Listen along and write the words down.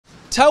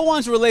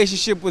Taiwan's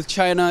relationship with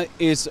China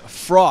is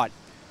fraught.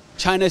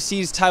 China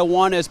sees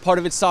Taiwan as part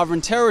of its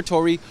sovereign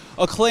territory,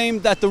 a claim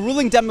that the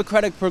ruling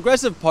Democratic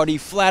Progressive Party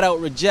flat out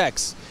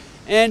rejects.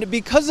 And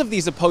because of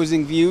these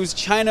opposing views,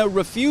 China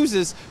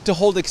refuses to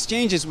hold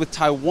exchanges with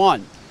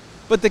Taiwan.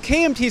 But the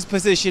KMT's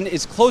position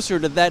is closer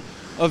to that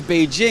of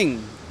Beijing.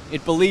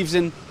 It believes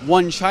in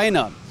one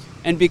China.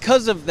 And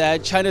because of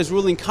that, China's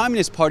ruling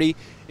Communist Party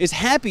is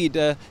happy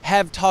to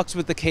have talks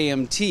with the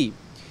KMT.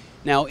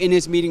 Now, in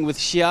his meeting with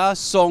Xia,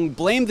 Song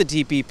blamed the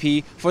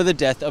DPP for the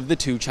death of the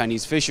two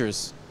Chinese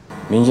fishers.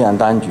 民进党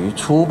当局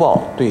粗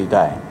暴对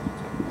待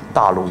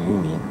大陆渔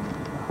民，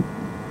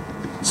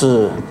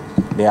致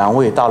两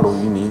位大陆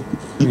渔民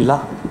遇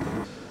难。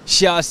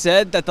 Xia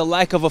said that the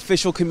lack of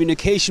official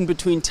communication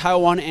between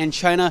Taiwan and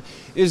China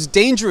is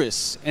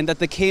dangerous and that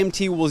the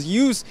KMT will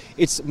use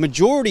its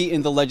majority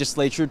in the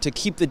legislature to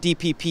keep the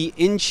DPP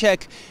in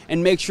check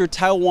and make sure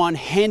Taiwan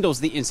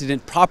handles the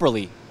incident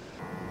properly.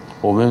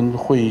 我们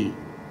会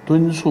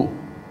敦促、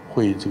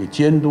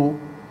监督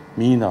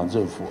民进党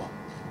政府，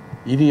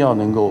一定要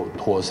能够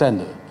妥善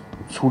地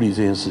处理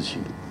这件事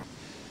情。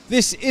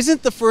 This isn't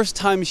the first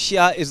time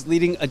Xia is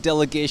leading a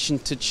delegation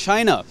to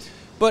China.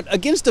 But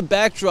against the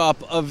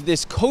backdrop of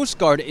this Coast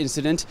Guard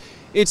incident,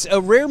 it's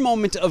a rare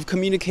moment of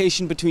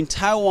communication between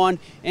Taiwan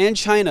and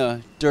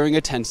China during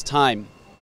a tense time.